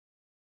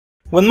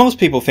When most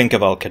people think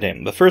of Al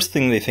Qadim, the first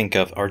thing they think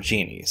of are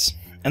genies.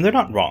 And they're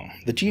not wrong.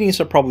 The genies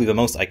are probably the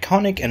most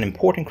iconic and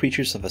important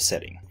creatures of the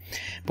setting.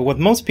 But what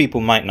most people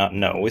might not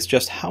know is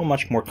just how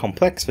much more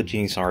complex the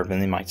genies are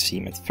than they might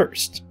seem at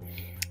first.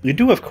 You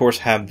do of course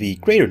have the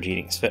greater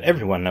genies that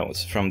everyone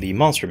knows from the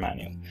monster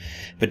manual,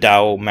 the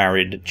Dao,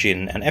 Marid,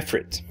 Jinn, and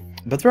Efrit.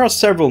 But there are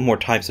several more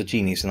types of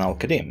genies in Al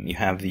Qadim. You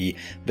have the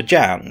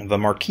Jan, the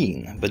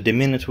Markeen, the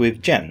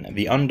diminutive Gen,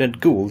 the undead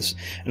ghouls,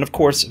 and of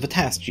course the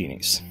task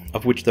genies,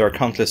 of which there are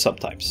countless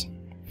subtypes.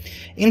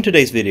 In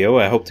today's video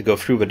I hope to go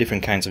through the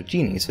different kinds of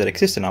genies that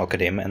exist in Al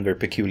Qadim and their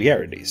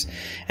peculiarities,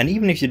 and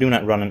even if you do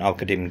not run an Al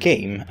Qadim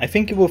game, I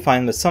think you will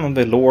find that some of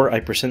the lore I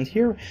present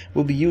here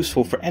will be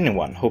useful for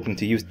anyone hoping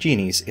to use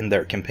genies in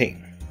their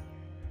campaign.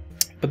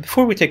 But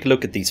before we take a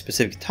look at these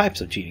specific types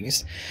of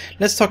genies,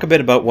 let's talk a bit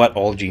about what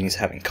all genies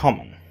have in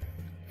common.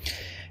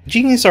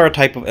 Genies are a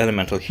type of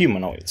elemental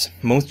humanoids.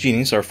 Most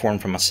genies are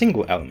formed from a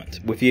single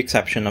element, with the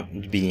exception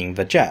of being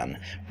the Jan,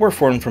 who are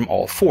formed from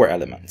all four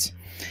elements.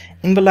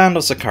 In the land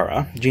of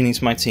Saqqara,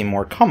 genies might seem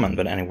more common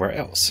than anywhere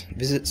else.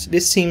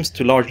 This seems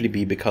to largely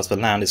be because the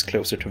land is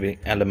closer to the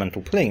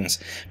elemental planes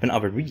than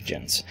other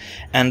regions,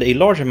 and a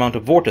large amount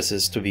of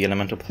vortices to the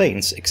elemental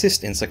planes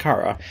exist in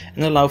Saqqara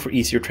and allow for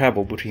easier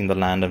travel between the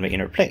land and the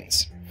inner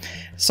planes.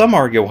 Some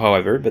argue,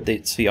 however, that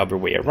it's the other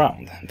way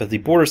around, that the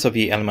borders of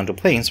the elemental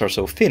planes are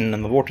so thin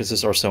and the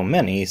vortices are so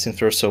many since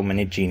there are so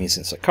many genies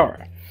in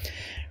Saqqara.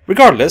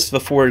 Regardless, the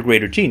four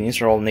greater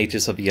genies are all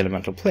natives of the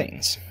elemental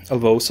planes,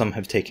 although some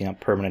have taken up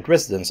permanent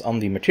residence on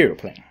the material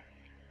plane.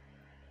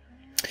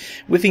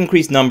 With the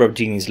increased number of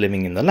genies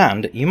living in the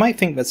land, you might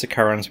think that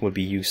Saqqarans would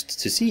be used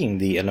to seeing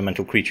the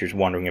elemental creatures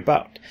wandering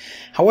about.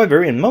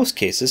 However, in most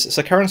cases,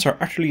 Saqqarans are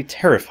utterly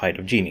terrified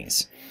of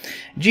genies.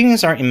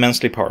 Genies are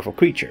immensely powerful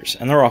creatures,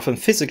 and are often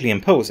physically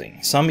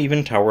imposing, some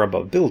even tower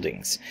above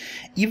buildings.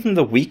 Even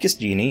the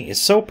weakest genie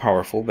is so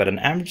powerful that an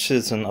average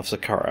citizen of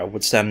Saqqara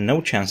would stand no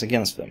chance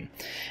against them.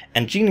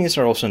 And genies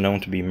are also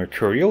known to be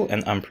mercurial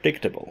and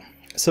unpredictable,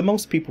 so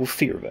most people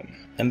fear them.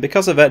 And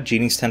because of that,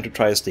 genies tend to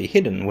try to stay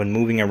hidden when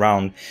moving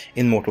around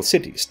in mortal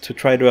cities, to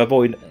try to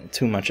avoid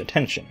too much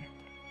attention.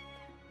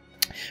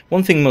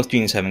 One thing most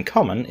genies have in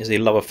common is a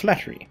love of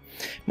flattery.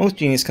 Most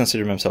genies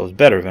consider themselves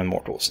better than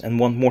mortals, and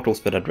want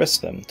mortals that address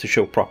them to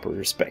show proper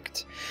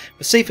respect.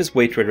 The safest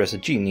way to address a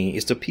genie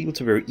is to appeal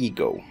to their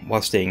ego,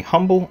 while staying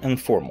humble and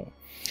formal.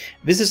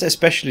 This is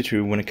especially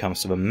true when it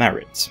comes to the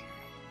Marids.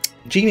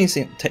 Genies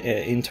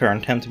in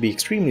turn tend to be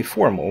extremely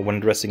formal when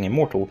addressing a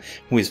mortal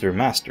who is their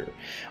master,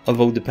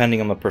 although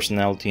depending on the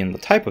personality and the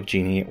type of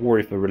genie, or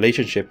if the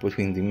relationship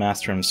between the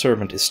master and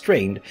servant is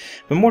strained,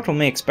 the mortal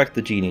may expect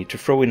the genie to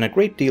throw in a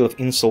great deal of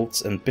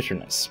insults and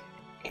bitterness,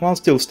 while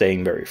still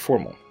staying very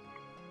formal.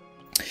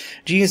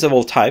 Genies of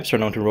all types are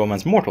known to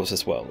romance mortals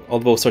as well,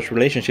 although such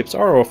relationships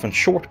are often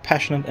short,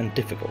 passionate, and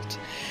difficult.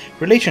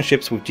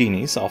 Relationships with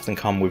genies often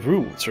come with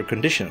rules or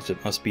conditions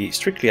that must be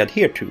strictly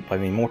adhered to by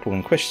the mortal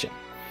in question.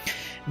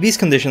 These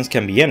conditions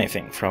can be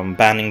anything, from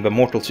banning the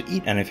mortal to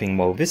eat anything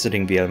while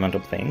visiting the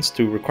elemental planes,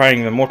 to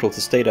requiring the mortal to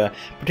state a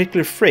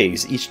particular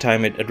phrase each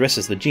time it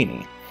addresses the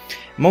genie.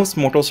 Most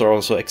mortals are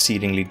also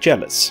exceedingly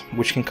jealous,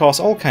 which can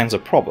cause all kinds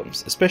of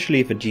problems, especially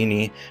if a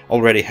genie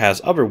already has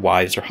other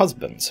wives or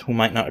husbands, who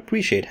might not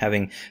appreciate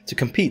having to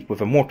compete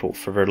with a mortal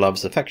for their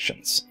love's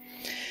affections.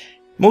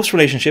 Most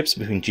relationships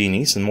between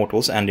genies and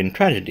mortals end in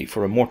tragedy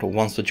for a mortal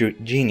once the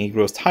genie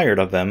grows tired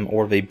of them,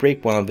 or they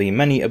break one of the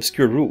many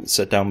obscure rules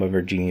set down by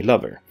their genie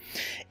lover.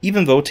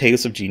 Even though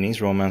tales of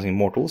genies romancing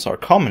mortals are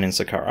common in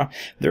Saqqara,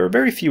 there are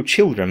very few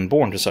children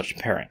born to such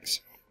pairings.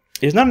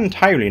 It is not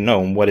entirely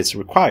known what is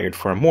required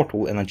for a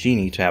mortal and a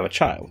genie to have a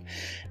child,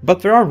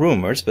 but there are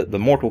rumors that the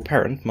mortal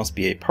parent must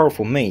be a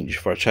powerful mage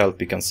for a child to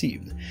be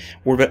conceived,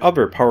 or that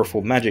other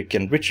powerful magic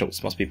and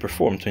rituals must be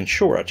performed to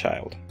ensure a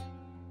child,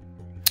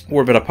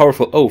 or that a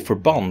powerful oath or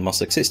bond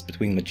must exist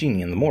between the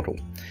genie and the mortal.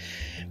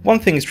 One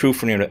thing is true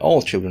for nearly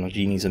all children of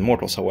genies and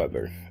mortals,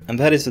 however, and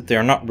that is that they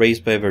are not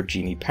raised by their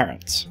genie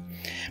parents.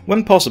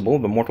 When possible,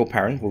 the mortal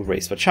parent will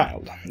raise the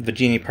child. The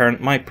genie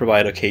parent might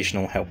provide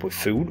occasional help with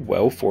food,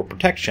 wealth, or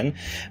protection,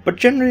 but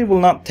generally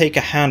will not take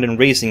a hand in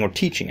raising or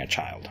teaching a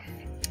child.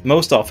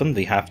 Most often,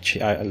 the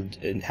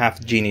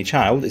half-genie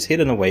child is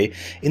hidden away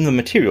in the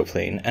material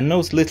plane and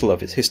knows little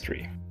of its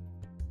history.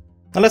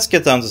 Now let's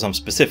get down to some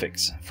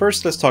specifics.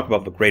 First, let's talk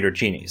about the greater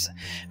genies.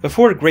 The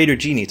four greater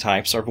genie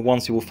types are the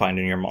ones you will find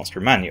in your monster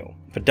manual: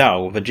 the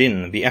Dao, the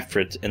Jinn, the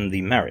Efrit, and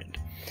the Marid.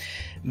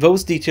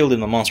 Those detailed in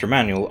the monster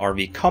manual are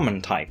the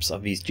common types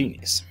of these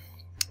genies.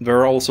 There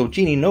are also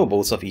genie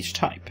nobles of each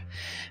type.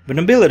 The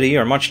nobility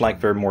are much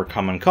like their more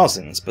common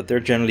cousins, but they're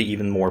generally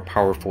even more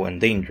powerful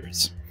and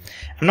dangerous.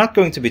 I'm not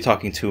going to be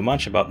talking too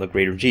much about the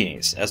greater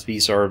genies, as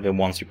these are the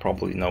ones you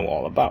probably know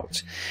all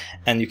about,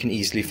 and you can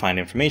easily find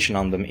information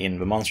on them in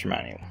the monster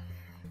manual.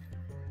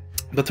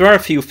 But there are a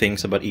few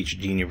things about each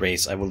genie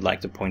race I would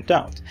like to point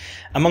out,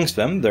 amongst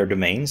them their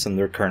domains and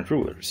their current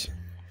rulers.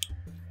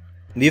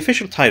 The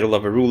official title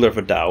of a ruler of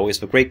a Dao is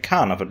the Great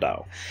Khan of a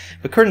Dao.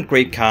 The current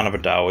Great Khan of a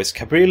Dao is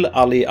Kabril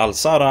Ali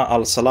al-Sara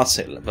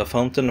al-Salasil, the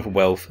Fountain of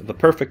Wealth, the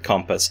Perfect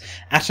Compass,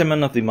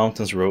 Ataman of the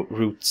Mountain's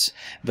Roots,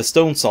 the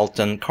Stone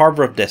Sultan,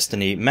 Carver of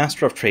Destiny,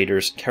 Master of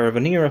Traders,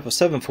 Caravaneer of a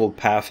Sevenfold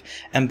Path,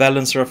 and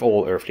Balancer of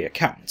all earthly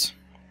accounts.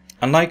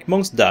 Unlike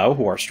most Dao,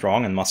 who are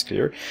strong and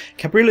muscular,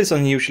 Kabril is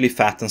unusually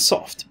fat and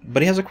soft,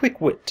 but he has a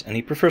quick wit, and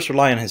he prefers to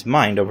rely on his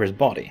mind over his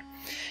body.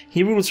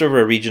 He rules over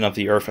a region of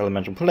the Earth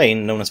elemental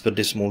plane known as the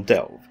Dismal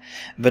Delve.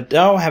 The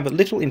Dao have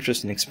little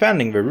interest in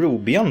expanding their rule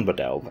beyond the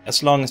Delve,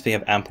 as long as they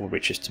have ample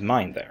riches to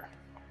mine there.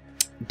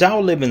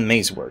 Dao live in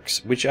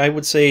mazeworks, which I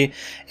would say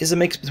is a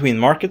mix between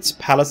markets,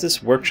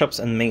 palaces, workshops,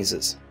 and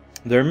mazes.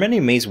 There are many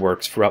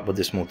mazeworks throughout the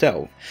Dismal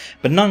Delve,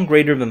 but none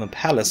greater than the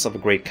palace of a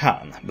Great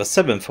Khan, the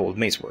Sevenfold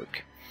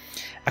Mazework.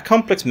 A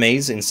complex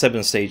maze in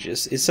 7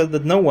 stages is said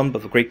that no one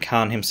but the Great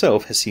Khan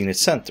himself has seen its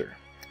center.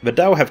 The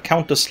Dao have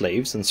countless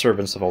slaves and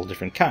servants of all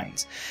different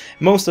kinds.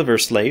 Most of their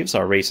slaves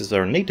are races that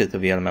are native to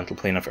the elemental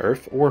plane of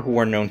Earth, or who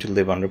are known to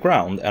live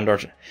underground and are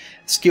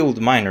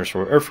skilled miners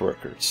or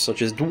earthworkers,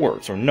 such as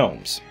dwarves or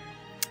gnomes.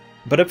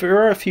 But if there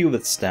are a few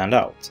that stand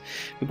out,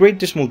 the Great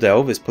Dismal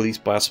Delve is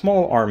policed by a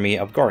small army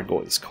of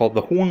gargoyles called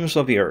the Horns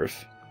of the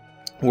Earth,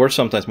 or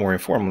sometimes more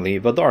informally,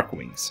 the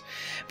Darkwings.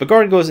 The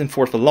gargoyles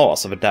enforce the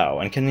laws of a Dao,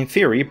 and can in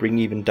theory bring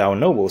even Dao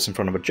nobles in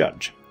front of a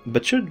judge.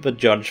 But should the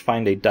judge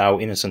find a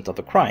Dao innocent of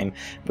the crime,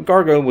 the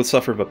gargoyle will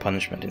suffer the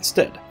punishment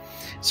instead.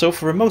 So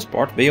for the most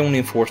part, they only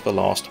enforce the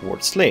laws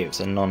towards slaves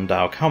and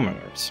non-Dao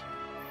commoners.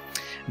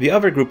 The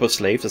other group of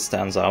slaves that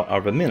stands out are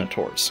the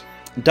Minotaurs.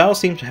 Dao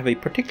seem to have a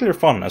particular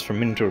fondness for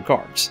Minotaur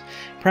guards,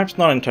 perhaps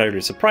not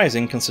entirely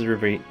surprising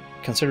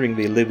considering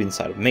they live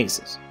inside of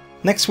mazes.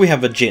 Next we have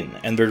the Jinn,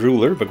 and their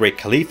ruler, the great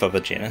Caliph of the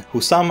Jinn,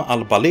 Hussam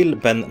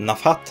al-Balil ben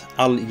Nafat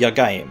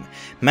al-Yagaim,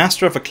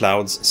 master of the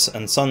clouds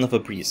and son of the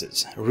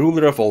breezes,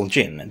 ruler of all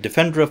Jinn,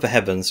 defender of the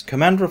heavens,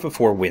 commander of the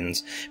 4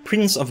 winds,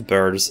 prince of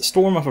birds,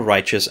 storm of the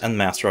righteous, and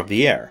master of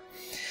the air.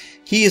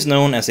 He is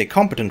known as a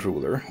competent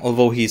ruler,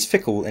 although he is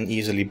fickle and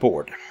easily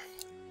bored.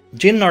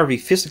 Jinn are the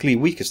physically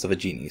weakest of the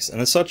genies, and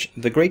as such,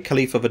 the great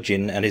Caliph of the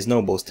Jinn and his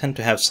nobles tend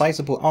to have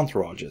sizable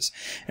entourages,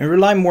 and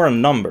rely more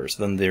on numbers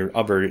than their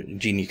other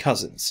genie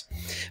cousins.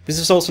 This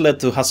has also led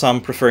to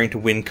Hussam preferring to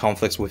win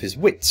conflicts with his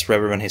wits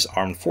rather than his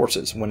armed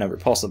forces, whenever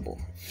possible,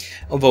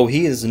 although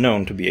he is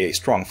known to be a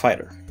strong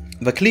fighter.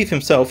 The Caliph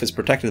himself is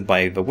protected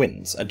by the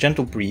winds. A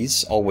gentle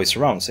breeze always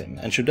surrounds him,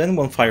 and should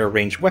anyone fire a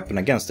ranged weapon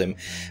against him,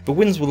 the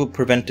winds will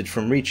prevent it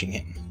from reaching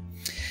him.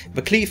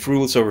 The Caliph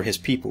rules over his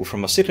people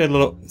from a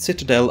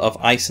citadel of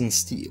ice and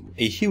steel,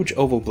 a huge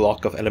oval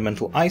block of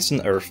elemental ice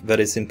and earth that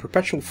is in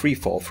perpetual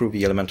freefall through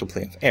the elemental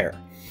plane of air.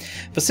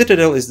 The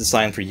citadel is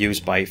designed for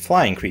use by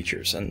flying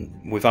creatures, and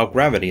without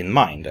gravity in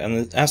mind,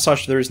 and as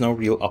such there is no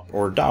real up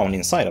or down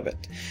inside of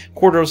it.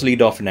 Corridors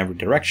lead off in every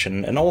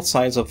direction, and all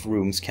sides of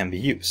rooms can be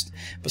used.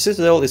 The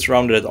citadel is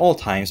surrounded at all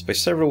times by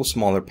several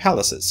smaller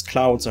palaces,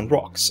 clouds and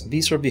rocks.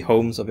 These are the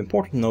homes of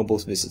important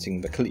nobles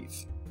visiting the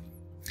Caliph.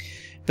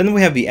 Then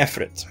we have the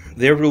Efrit.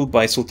 They are ruled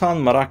by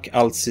Sultan Marak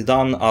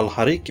al-Sidan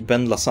al-Harik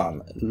ben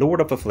Lasan, Lord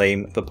of the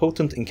Flame, the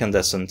Potent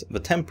Incandescent, the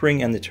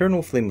Tempering and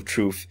Eternal Flame of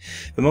Truth,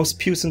 the most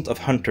puissant of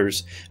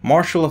hunters,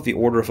 Marshal of the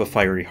Order of the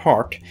Fiery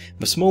Heart,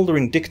 the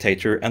Smoldering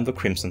Dictator, and the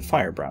Crimson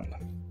Firebrand.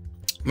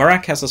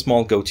 Marak has a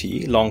small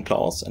goatee, long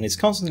claws, and is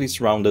constantly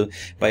surrounded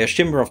by a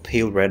shimmer of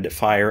pale red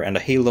fire and a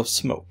hail of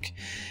smoke.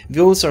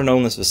 Those are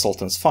known as the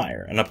Sultan's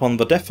Fire, and upon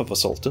the death of a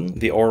Sultan,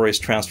 the aura is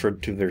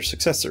transferred to their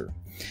successor.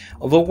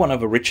 Although one of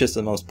the richest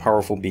and most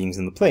powerful beings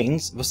in the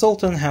plains, the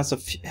Sultan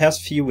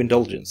has few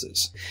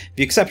indulgences,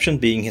 the exception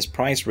being his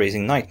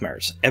prize-raising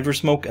nightmares,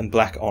 Eversmoke and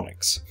Black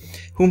Onyx,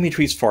 whom he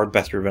treats far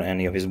better than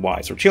any of his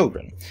wives or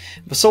children.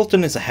 The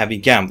Sultan is a heavy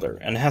gambler,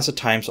 and has at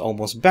times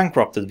almost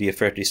bankrupted the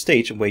Efreeti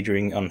state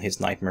wagering on his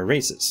nightmare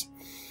races.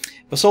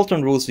 The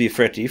Sultan rules the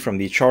Efreeti from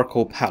the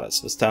Charcoal Palace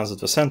that stands at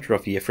the center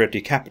of the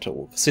Efreeti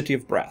capital, the City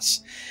of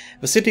Brass.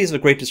 The city is the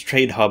greatest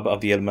trade hub of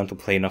the elemental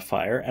plane of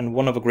fire, and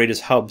one of the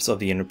greatest hubs of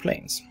the inner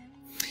planes.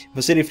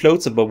 The city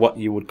floats above what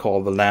you would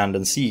call the land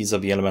and seas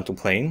of the elemental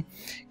plane,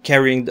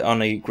 carrying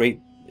on a great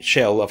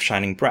shell of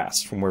shining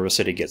brass, from where the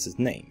city gets its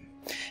name.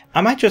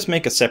 I might just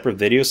make a separate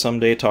video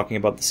someday talking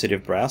about the City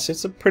of Brass.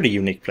 It's a pretty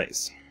unique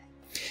place.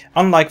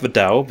 Unlike the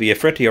Dao, the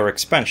Efreeti are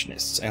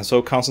expansionists, and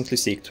so constantly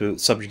seek to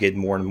subjugate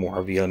more and more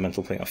of the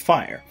elemental plane of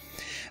fire.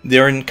 They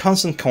are in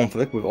constant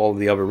conflict with all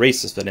the other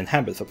races that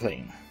inhabit the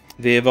plane.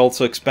 They have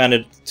also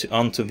expanded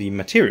onto the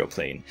material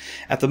plane.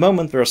 At the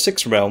moment there are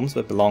 6 realms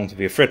that belong to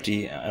the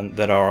Efreeti and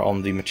that are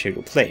on the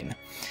material plane,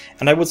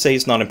 and I would say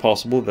it's not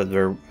impossible that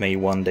there may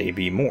one day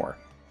be more.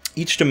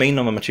 Each domain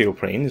on the material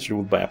plane is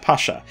ruled by a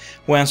pasha,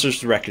 who answers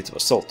directly to a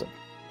sultan.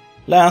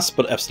 Last,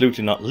 but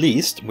absolutely not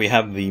least, we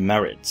have the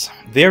Marids.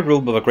 They are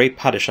ruled by a great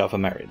Padishah of a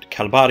Marid,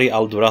 Kalbari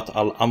al-Durat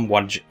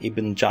al-Amwaj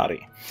ibn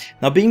Jari.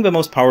 Now, being the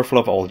most powerful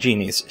of all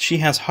genies, she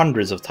has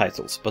hundreds of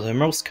titles, but her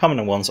most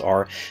common ones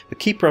are the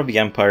Keeper of the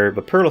Empire,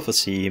 the Pearl of the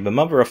Sea, the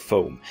Mother of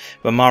Foam,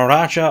 the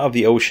Maharaja of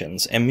the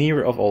Oceans,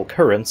 Emir of all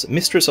Currents,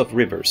 Mistress of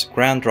Rivers,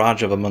 Grand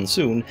Raj of a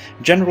Monsoon,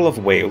 General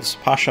of Whales,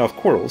 Pasha of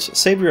Corals,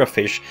 Saviour of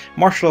Fish,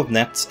 Marshal of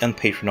Nets, and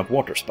Patron of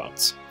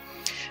Waterspouts.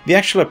 The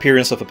actual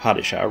appearance of the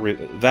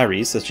Padishah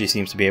varies, as she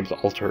seems to be able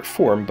to alter her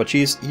form, but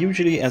she is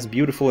usually as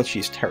beautiful as she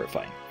is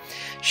terrifying.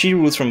 She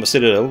rules from the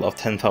citadel of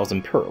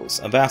 10,000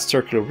 pearls, a vast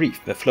circular reef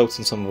that floats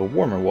in some of the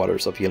warmer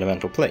waters of the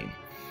elemental plane.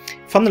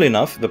 Funnily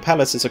enough, the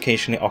palace is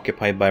occasionally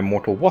occupied by a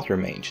mortal water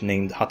mage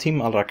named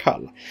Hatim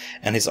al-Rakal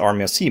and his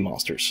army of sea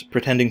monsters,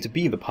 pretending to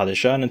be the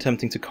Padishah and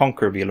attempting to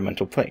conquer the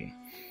elemental plane.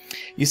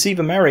 You see,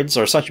 the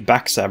Marids are such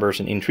backstabbers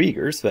and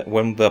intriguers that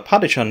when the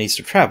Padishah needs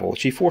to travel,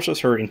 she forces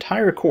her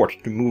entire court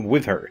to move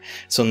with her,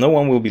 so no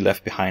one will be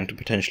left behind to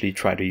potentially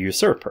try to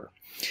usurp her.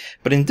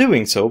 But in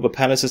doing so, the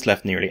palace is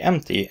left nearly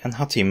empty, and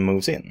Hatim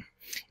moves in.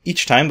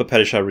 Each time the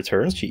Padishah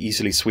returns, she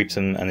easily sweeps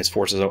him and his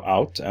forces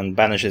out and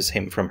banishes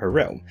him from her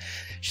realm.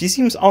 She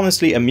seems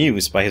honestly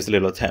amused by his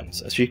little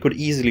attempts, as she could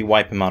easily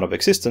wipe him out of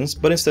existence,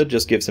 but instead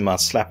just gives him a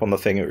slap on the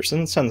fingers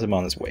and sends him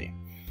on his way.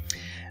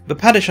 The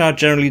Padishah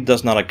generally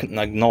does not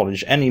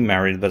acknowledge any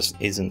Marid that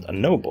isn't a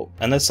noble,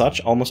 and as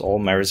such almost all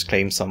Marids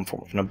claim some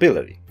form of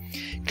nobility.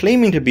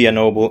 Claiming to be a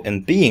noble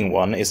and being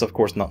one is of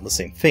course not the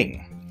same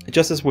thing.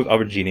 Just as with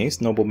other genies,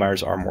 noble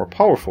Marids are more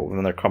powerful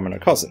than their commoner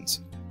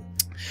cousins,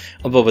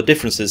 although the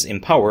differences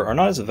in power are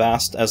not as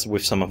vast as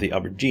with some of the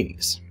other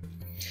genies.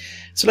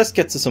 So let's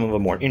get to some of the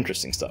more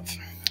interesting stuff.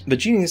 The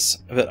genies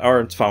that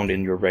aren't found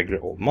in your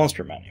regular old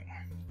monster manual.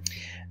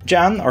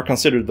 Jan are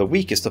considered the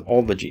weakest of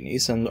all the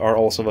genies and are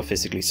also the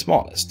physically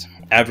smallest,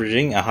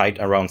 averaging a height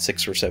around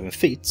 6 or 7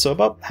 feet, so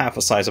about half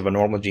the size of a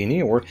normal genie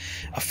or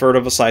a third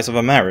of the size of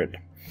a Marid.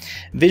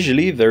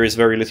 Visually, there is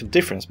very little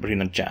difference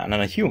between a Jan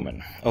and a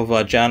human, although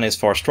a Jan is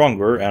far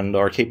stronger and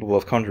are capable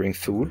of conjuring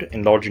food,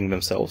 enlarging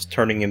themselves,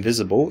 turning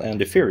invisible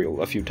and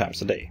ethereal a few times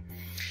a day.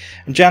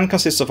 Jan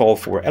consists of all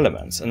 4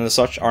 elements, and as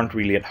such aren't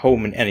really at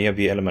home in any of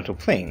the elemental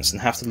planes,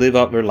 and have to live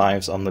out their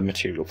lives on the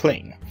material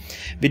plane.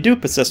 They do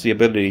possess the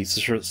ability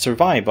to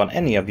survive on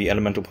any of the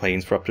elemental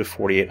planes for up to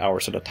 48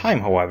 hours at a time,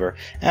 however,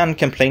 and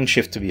can plane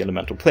shift to the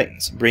elemental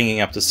planes,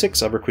 bringing up to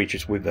 6 other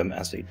creatures with them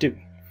as they do.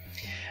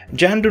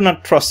 Jan do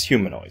not trust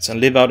humanoids,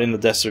 and live out in the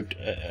desert,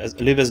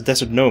 live as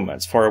desert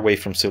nomads far away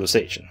from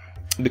civilization.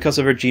 Because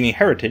of their genie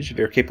heritage,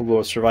 they are capable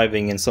of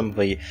surviving in some of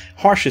the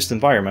harshest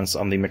environments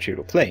on the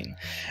material plane,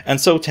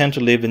 and so tend to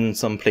live in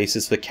some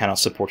places that cannot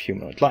support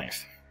humanoid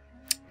life.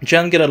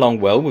 Jan get along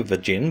well with the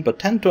Jinn, but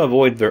tend to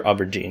avoid their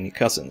other genie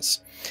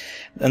cousins.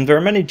 And there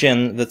are many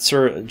Jan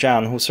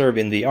who serve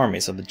in the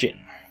armies of the Jinn.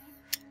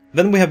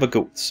 Then we have the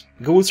Ghouls.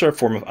 Ghouls are a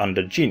form of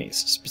undead genies,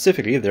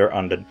 specifically they are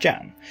undead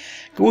Jan.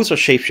 Ghouls are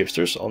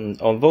shapeshifters,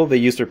 and although they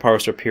use their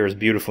powers to appear as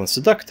beautiful and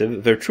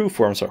seductive, their true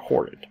forms are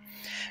horrid.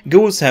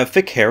 Ghouls have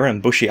thick hair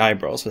and bushy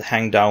eyebrows that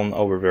hang down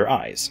over their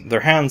eyes. Their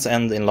hands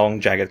end in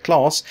long jagged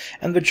claws,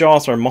 and their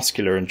jaws are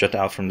muscular and jut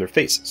out from their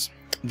faces.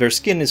 Their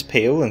skin is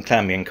pale and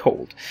clammy and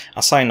cold,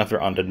 a sign of their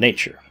undead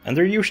nature, and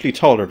they're usually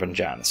taller than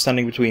Jan,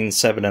 standing between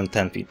 7 and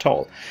 10 feet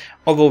tall,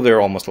 although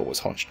they're almost always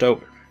hunched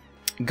over.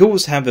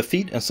 Ghouls have the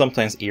feet and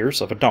sometimes ears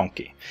of a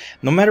donkey.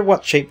 No matter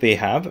what shape they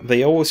have,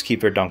 they always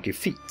keep their donkey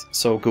feet,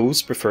 so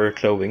ghouls prefer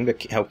clothing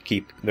that help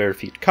keep their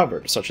feet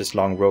covered, such as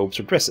long robes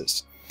or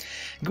dresses.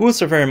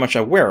 Ghouls are very much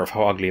aware of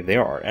how ugly they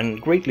are,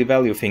 and greatly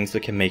value things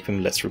that can make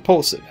them less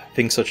repulsive,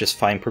 things such as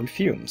fine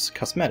perfumes,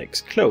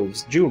 cosmetics,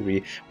 clothes,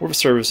 jewelry, or the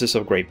services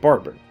of a great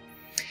barber.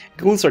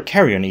 Ghouls are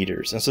carrion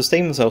eaters and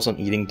sustain themselves on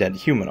eating dead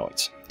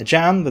humanoids. The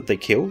Jan that they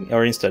kill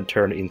are instead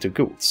turned into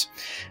ghouls.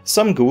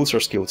 Some ghouls are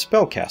skilled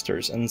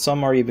spellcasters, and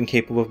some are even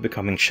capable of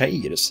becoming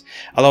sha'irs,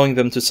 allowing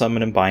them to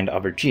summon and bind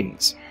other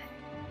genies.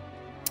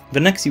 The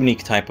next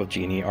unique type of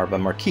genie are the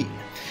Marquine.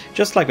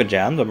 Just like the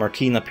Jan, the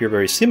Marquine appear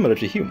very similar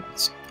to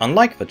humans.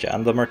 Unlike the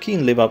Jan, the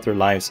Marquine live out their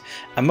lives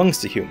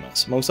amongst the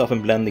humans, most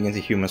often blending into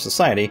human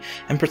society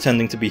and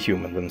pretending to be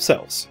human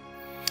themselves.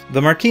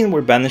 The Marquine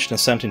were banished and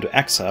sent into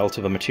exile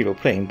to the material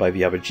plane by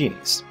the other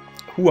genies.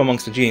 Who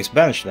amongst the genies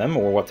banished them,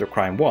 or what their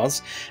crime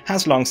was,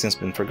 has long since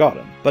been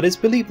forgotten, but it's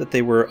believed that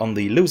they were on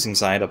the losing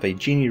side of a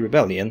genie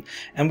rebellion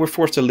and were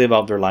forced to live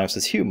out their lives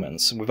as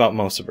humans, without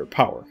most of their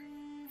power.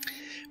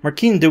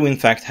 Marquine do in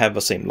fact have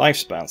the same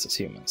lifespans as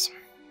humans.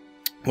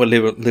 What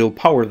little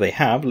power they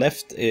have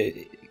left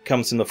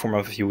comes in the form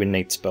of a few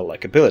innate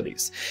spell-like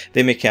abilities.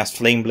 They may cast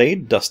Flame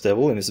Blade, Dust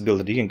Devil,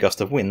 Invisibility, and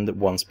Gust of Wind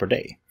once per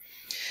day.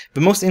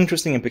 The most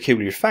interesting and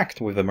peculiar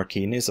fact with the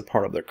Marquine is a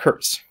part of their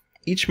curse.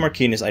 Each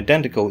Marquine is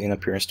identical in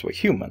appearance to a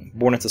human,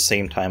 born at the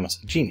same time as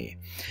a genie.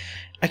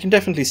 I can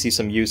definitely see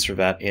some use for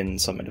that in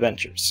some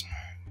adventures.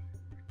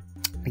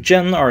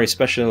 Jinn are a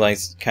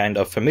specialized kind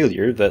of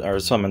familiar that are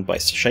summoned by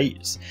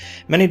Shais.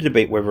 Many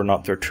debate whether or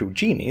not they're true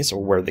genies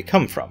or where they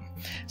come from.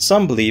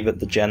 Some believe that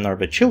the Jinn are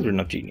the children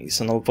of genies,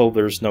 and although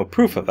there's no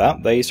proof of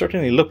that, they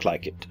certainly look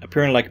like it,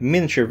 appearing like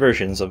miniature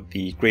versions of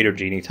the greater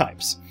genie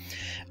types.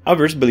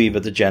 Others believe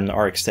that the Jinn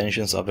are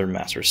extensions of their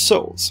master's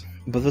souls,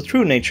 but the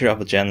true nature of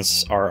the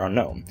Jinns are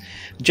unknown.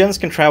 Jinns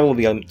can travel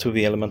to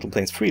the elemental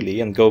planes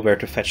freely and go there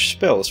to fetch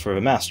spells for the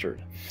master.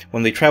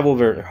 When they travel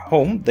their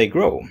home, they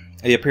grow.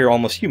 They appear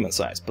almost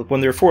human-sized, but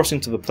when they're forced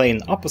into the plane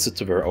opposite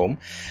to their home,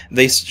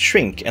 they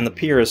shrink and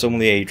appear as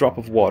only a drop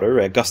of water,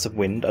 a gust of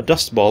wind, a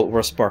dust ball, or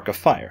a spark of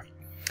fire.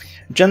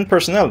 Jinn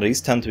personalities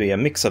tend to be a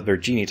mix of their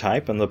genie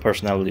type and the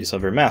personalities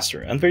of their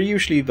master, and they're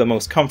usually the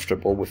most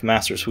comfortable with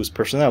masters whose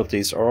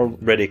personalities are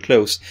already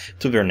close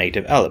to their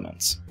native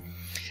elements.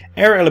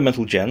 Air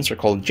elemental Jinns are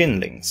called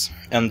Jinlings,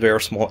 and they are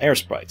small air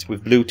sprites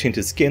with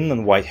blue-tinted skin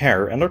and white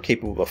hair and are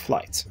capable of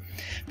flight.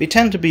 They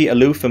tend to be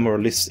aloof and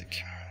moralistic.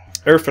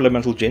 Earth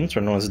elemental Jinns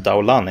are known as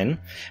Daolanin.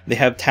 They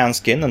have tan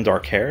skin and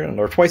dark hair and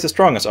are twice as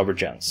strong as other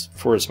Jinns,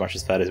 for as much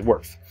as that is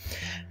worth.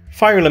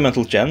 Fire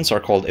elemental Jinns are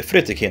called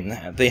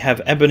Ifritikin. They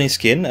have ebony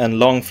skin and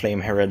long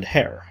flame-haired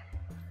hair.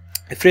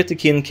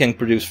 Ifritikin can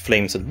produce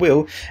flames at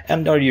will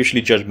and are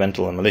usually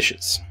judgmental and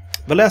malicious.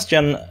 The last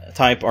Jinn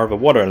type are the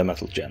water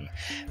elemental Jinn.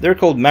 They're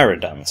called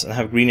Maridans and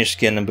have greenish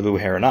skin and blue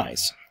hair and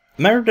eyes.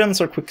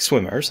 Maridans are quick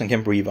swimmers and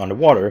can breathe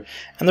underwater,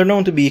 and they're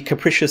known to be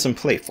capricious and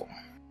playful.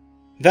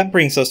 That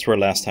brings us to our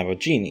last type of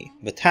genie,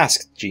 the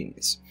tasked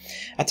genies.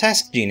 A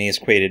tasked genie is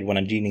created when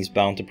a genie is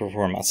bound to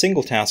perform a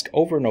single task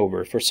over and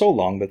over for so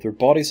long that their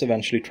bodies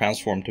eventually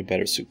transform to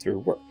better suit their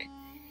work.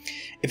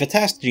 If a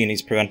tasked genie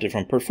is prevented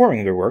from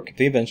performing their work,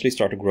 they eventually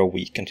start to grow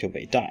weak until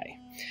they die.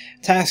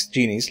 Tasked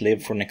genies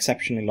live for an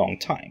exceptionally long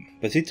time,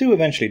 but they do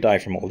eventually die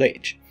from old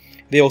age.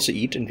 They also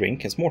eat and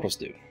drink as mortals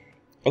do.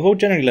 Although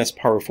generally less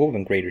powerful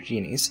than greater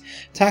genies,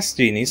 tasked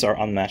genies are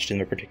unmatched in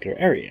their particular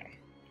area.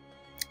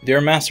 They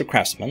are master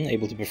craftsmen,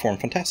 able to perform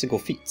fantastical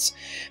feats.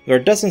 There are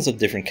dozens of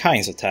different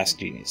kinds of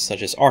tasked genies,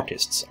 such as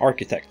artists,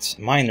 architects,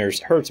 miners,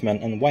 herdsmen,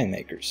 and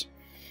winemakers.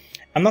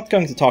 I'm not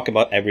going to talk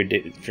about every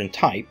different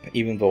type,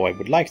 even though I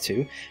would like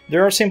to.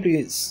 There are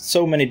simply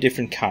so many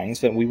different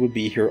kinds that we would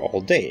be here all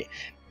day.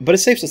 But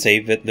it's safe to say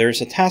that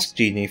there's a tasked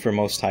genie for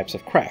most types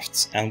of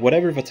crafts, and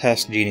whatever the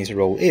tasked genie's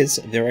role is,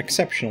 they're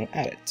exceptional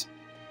at it.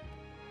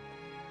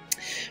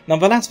 Now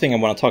the last thing I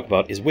want to talk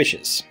about is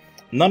wishes.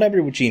 Not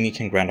every genie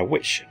can grant a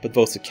wish, but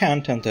those that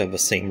can tend to have the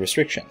same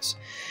restrictions.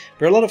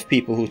 There are a lot of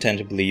people who tend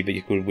to believe that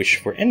you could wish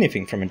for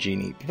anything from a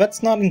genie, but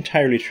that's not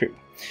entirely true.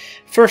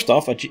 First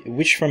off, a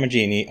wish from a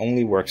genie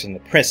only works in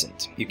the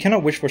present. You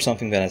cannot wish for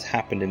something that has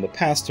happened in the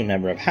past to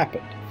never have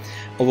happened,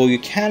 although you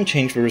can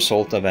change the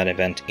result of that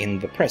event in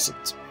the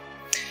present.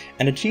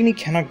 And a genie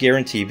cannot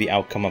guarantee the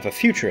outcome of a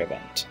future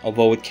event,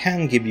 although it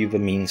can give you the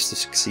means to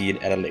succeed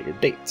at a later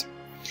date.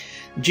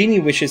 Genie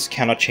wishes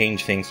cannot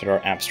change things that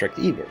are abstract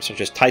either, such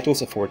as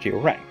titles, authority, or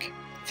rank.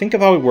 Think of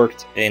how it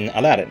worked in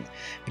Aladdin.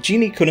 The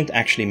genie couldn't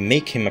actually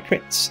make him a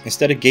prince,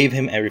 instead it gave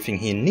him everything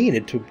he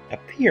needed to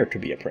appear to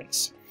be a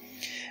prince.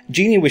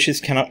 Genie wishes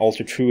cannot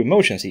alter true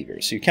emotions either,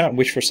 so you cannot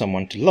wish for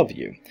someone to love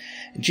you.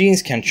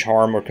 Genies can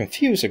charm or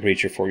confuse a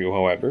creature for you,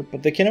 however,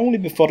 but they can only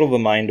befuddle the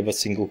mind of a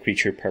single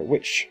creature per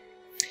wish.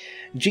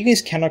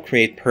 Genies cannot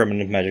create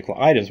permanent magical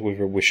items with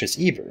their wishes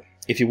either.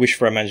 If you wish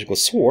for a magical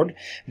sword,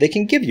 they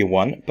can give you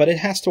one, but it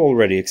has to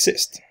already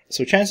exist,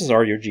 so chances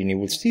are your genie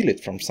will steal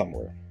it from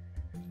somewhere.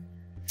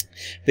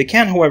 They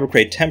can, however,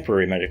 create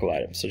temporary magical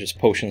items, such as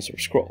potions or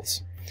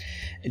scrolls.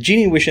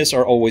 Genie wishes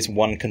are always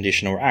one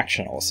condition or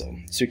action also,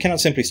 so you cannot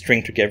simply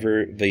string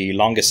together the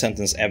longest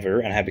sentence ever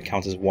and have it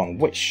count as one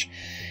wish.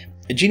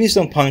 Genies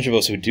don't punish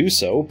those who do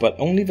so, but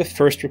only the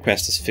first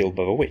request is filled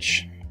by a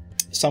wish.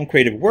 Some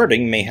creative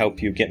wording may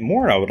help you get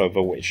more out of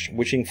a wish.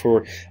 Wishing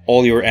for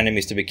all your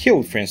enemies to be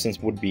killed, for instance,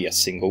 would be a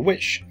single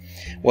wish.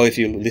 While if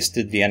you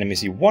listed the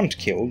enemies you want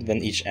killed, then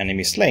each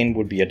enemy slain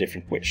would be a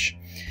different wish.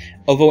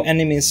 Although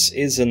enemies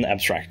is an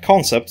abstract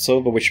concept,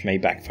 so the wish may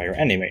backfire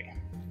anyway.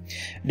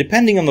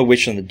 Depending on the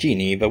wish and the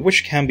genie, the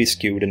wish can be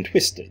skewed and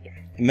twisted.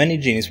 Many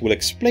genies will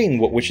explain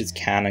what wishes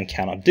can and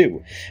cannot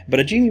do, but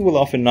a genie will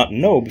often not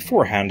know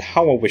beforehand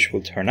how a wish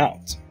will turn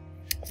out.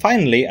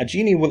 Finally, a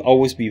genie will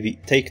always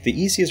take the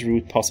easiest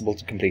route possible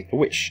to complete the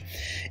wish.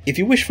 If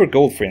you wish for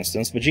gold, for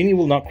instance, the genie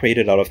will not create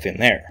it out of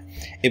thin air.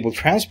 It will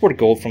transport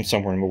gold from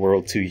somewhere in the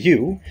world to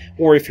you,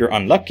 or if you're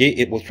unlucky,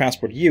 it will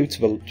transport you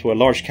to a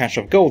large cache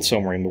of gold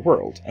somewhere in the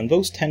world, and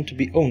those tend to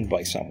be owned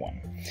by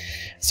someone.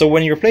 So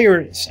when your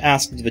players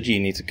ask the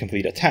genie to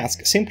complete a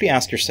task, simply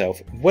ask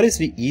yourself, what is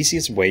the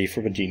easiest way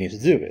for the genie to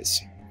do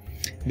this?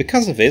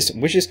 Because of this,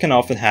 wishes can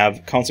often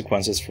have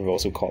consequences for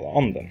those who call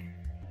on them.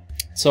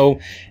 So,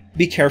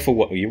 be careful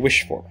what you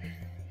wish for.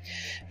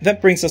 That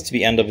brings us to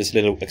the end of this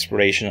little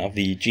exploration of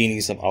the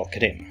Genies of Al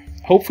Qadim.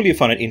 Hopefully you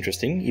found it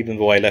interesting, even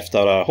though I left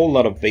out a whole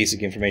lot of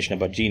basic information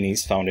about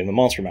genies found in the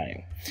monster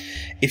manual.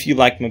 If you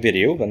liked my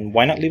video, then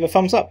why not leave a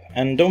thumbs up,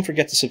 and don't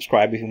forget to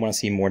subscribe if you want to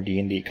see more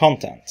D&D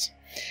content.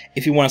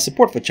 If you want to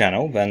support the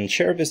channel, then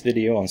share this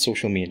video on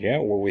social media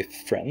or with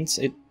friends,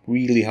 it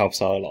really helps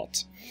out a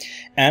lot.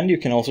 And you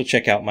can also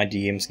check out my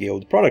DM's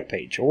Guild product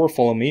page, or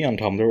follow me on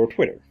Tumblr or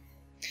Twitter.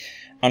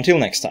 Until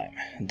next time,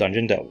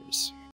 Dungeon Delvers.